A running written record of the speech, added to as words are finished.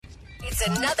It's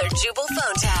another Jubal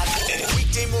phone tab.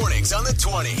 Weekday mornings on the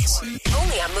 20s.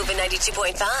 Only on Moving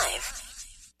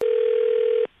 92.5.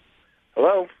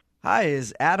 Hello? Hi,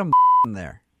 is Adam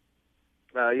there?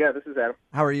 Yeah, this is Adam.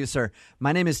 How are you, sir?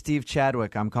 My name is Steve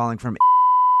Chadwick. I'm calling from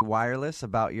Wireless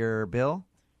about your bill.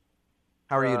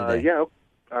 How are you today? Yeah,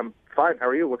 I'm fine. How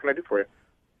are you? What can I do for you?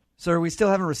 Sir, we still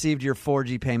haven't received your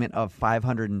 4G payment of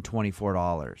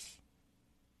 $524.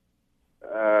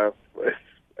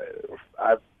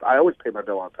 I always pay my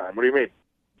bill on time. What do you mean?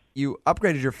 You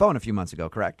upgraded your phone a few months ago,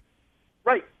 correct?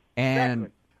 Right. And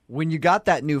exactly. when you got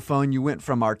that new phone, you went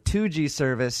from our 2G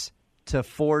service to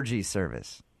 4G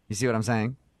service. You see what I'm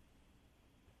saying?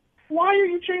 Why are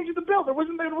you changing the bill? There was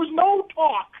no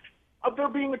talk of there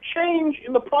being a change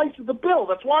in the price of the bill.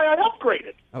 That's why I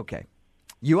upgraded. Okay.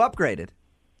 You upgraded.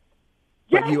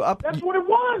 Yes, But that's what it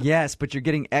was. Yes, but you're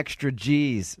getting extra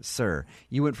Gs, sir.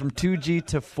 You went from 2G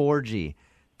to 4G.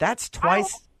 That's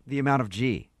twice the amount of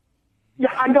G. Yeah,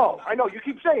 I know. You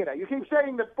keep saying that. You keep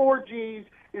saying that 4Gs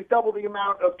is double the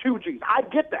amount of 2Gs. I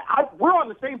get that. We're on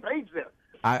the same page there.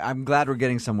 I'm glad we're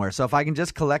getting somewhere. So if I can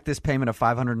just collect this payment of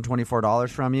 $524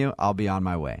 from you, I'll be on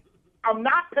my way. I'm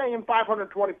not paying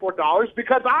 $524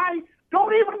 because I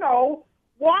don't even know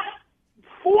what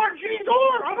 4Gs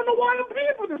are. I don't know why I'm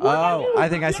paying for this. Oh, I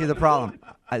think I see the problem.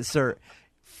 Sir,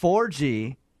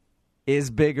 4G is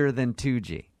bigger than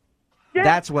 2G. Yes,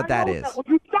 That's what I that know is. that. Will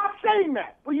you stop saying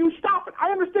that? Will you stop it?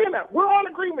 I understand that. We're on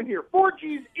agreement here.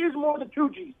 4Gs is more than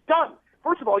 2Gs. Done.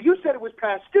 First of all, you said it was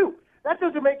past due. That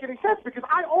doesn't make any sense because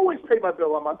I always pay my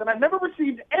bill a month, and I've never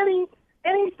received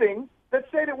anything that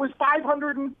said it was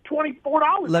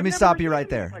 $524. Let me stop you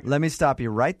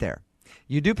right there.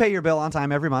 You do pay your bill on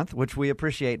time every month, which we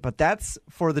appreciate, but that's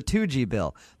for the 2G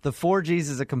bill. The 4Gs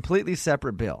is a completely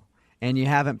separate bill, and you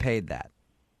haven't paid that.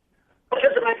 It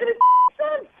doesn't make any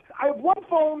sense. I have one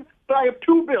phone, but I have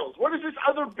two bills. Where does this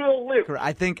other bill live?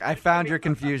 I think I found your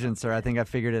confusion, sir. I think I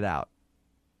figured it out.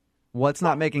 What's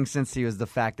not making sense to you is the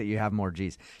fact that you have more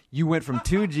Gs. You went from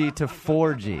 2G to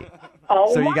 4G.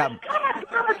 Oh, so my you got... God!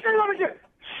 Say that again.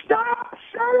 Stop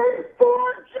saying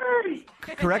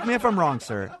 4G! Correct me if I'm wrong,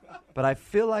 sir, but I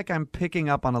feel like I'm picking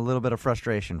up on a little bit of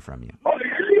frustration from you. Oh,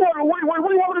 what do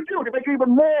you want me to do? To make it even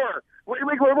more? What do you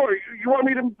make it more? You want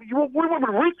me to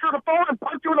reach through the phone and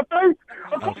punch you in the face?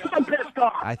 Of course I'm pissed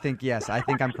off. I think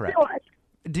I'm correct.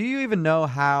 Do you even know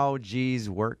how Gs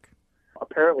work?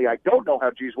 Apparently I don't know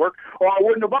how Gs work, or I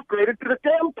wouldn't have upgraded to the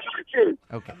damn 4G.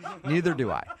 Okay, neither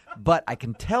do I. But I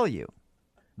can tell you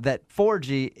that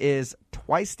 4G is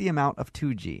twice the amount of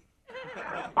 2G.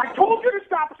 I told you to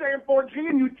stop saying 4G,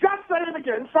 and you just said it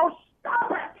again, so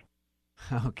stop it!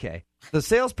 Okay. The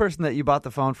salesperson that you bought the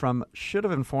phone from should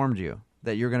have informed you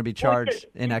that you're going to be charged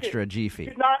an extra G fee. He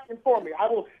did not inform me. I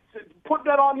will put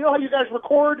that on. You know how you guys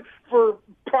record for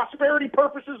prosperity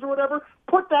purposes or whatever?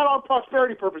 Put that on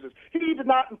prosperity purposes. He did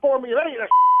not inform me of any of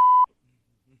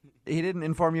that. He didn't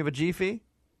inform you of a G fee?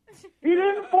 He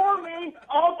didn't inform me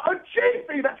of a G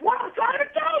fee. That's what I'm trying to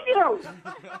tell you.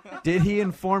 Did he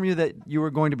inform you that you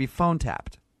were going to be phone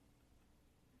tapped?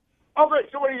 Oh, great.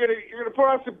 So what are you going to you're going to put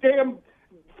on some damn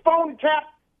phone tap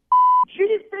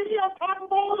G fee on top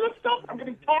of all of this stuff? I'm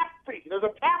getting tap fee. There's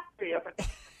a tap fee.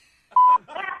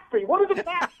 Tap fee. What is a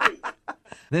tap fee?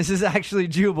 This is actually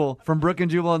Jubal from Brook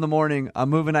and Jubal in the Morning. I'm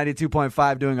moving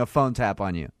 92.5 doing a phone tap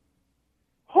on you.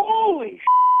 Holy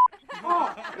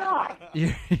oh, God.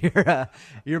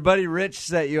 Your buddy Rich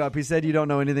set you up. He said you don't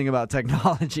know anything about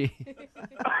technology.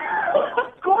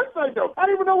 Of course I don't. I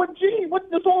don't even know what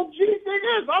this whole G thing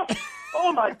is.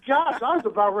 Oh, my gosh. I was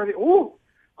about ready to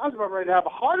have a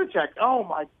heart attack. Oh,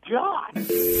 my God.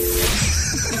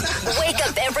 Wake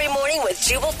up every morning with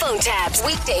Jubal phone tabs.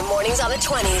 Weekday mornings on the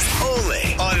 20s.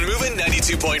 Only on Moving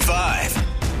 92.5.